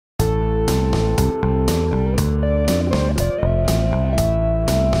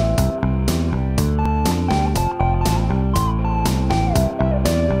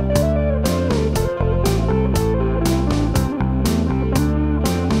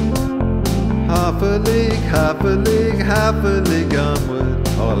half a league onward,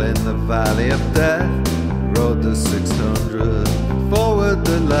 all in the valley of death, rode the 600. Forward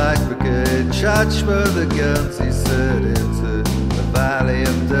the Light Brigade, charge for the guns, he said, into the valley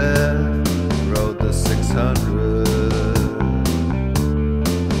of death, rode the 600.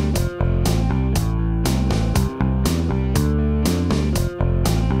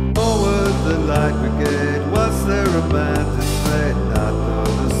 Forward the Light Brigade, was there a man dismay'd? Not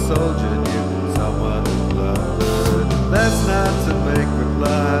though the soldier knew someone had blundered. There's not to make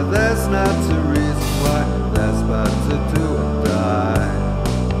reply, there's not to reason why, there's but to do and die.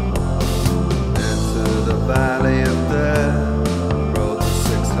 Into the valley of death, rode the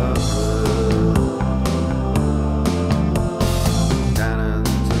 600. Cannon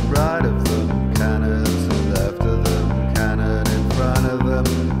to right of them, cannon to left of them, cannon in front of them,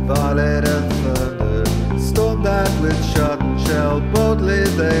 Volley'd and thundered. Stormed that with shot and shell, boldly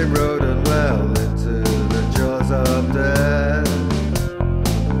they rode and well into the jaws of death.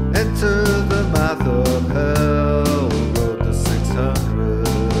 Into the mouth of hell, rode the 600.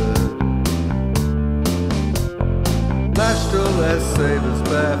 Flashed all their sabres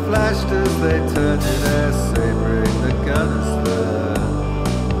bare, flashed as they turned in air, sabering the gunners there.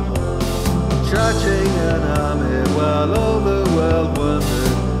 Charging an army while all the world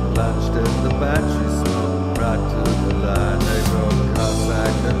wondered, plunged in the battery smoke, right to the line they rode,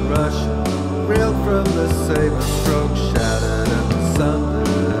 Cossack and Russian, reeled from the saber stroke, shattered and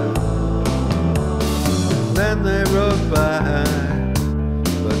sundered. Then they rode by,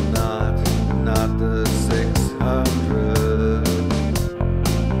 but not the 600.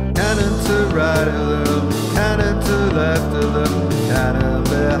 Cannon to right of them, cannon to left of them, cannon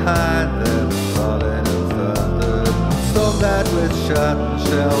behind them, falling and thundered. Stormed that with shot and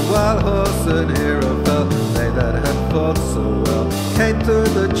shell, while horse and hero fell. They that had fought so well came through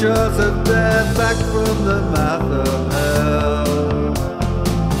the jaws of death, back from the mouth of hell.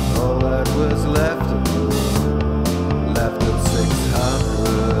 All that was left of them, left of 600.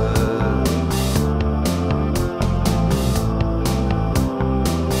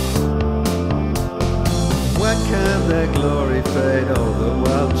 When can their glory fade? All the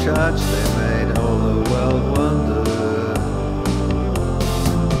wild charge they made, all the world wondered.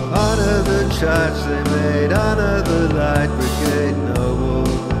 Honor the charge they made, honor the Light Brigade. No